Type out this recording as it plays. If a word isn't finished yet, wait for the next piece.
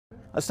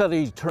A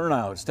steady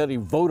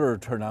voter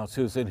turnout,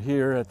 Susan,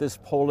 here at this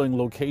polling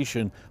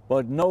location,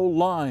 but no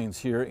lines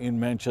here in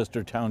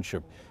Manchester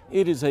Township.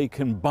 It is a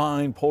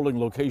combined polling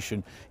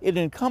location. It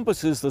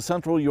encompasses the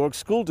Central York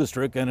School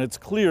District, and it's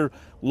clear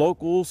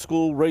local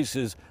school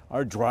races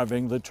are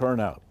driving the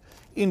turnout.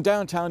 In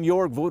downtown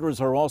York, voters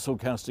are also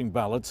casting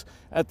ballots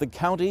at the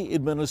County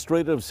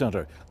Administrative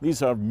Center.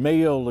 These are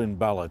mail-in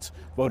ballots.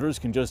 Voters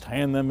can just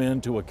hand them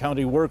in to a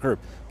county worker.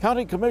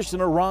 County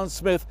Commissioner Ron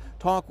Smith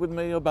talked with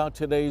me about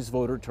today's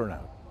voter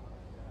turnout.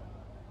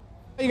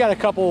 You got a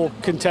couple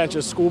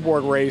contentious school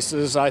board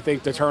races. I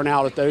think the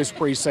turnout at those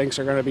precincts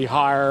are going to be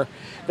higher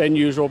than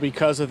usual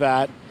because of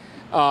that.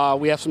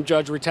 We have some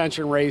judge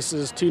retention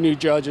races, 2 new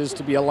judges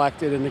to be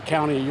elected in the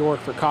County of York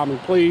for common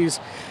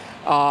pleas.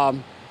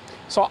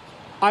 So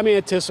I'm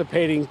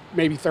anticipating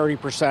maybe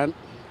 30%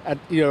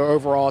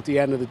 overall at the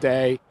end of the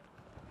day.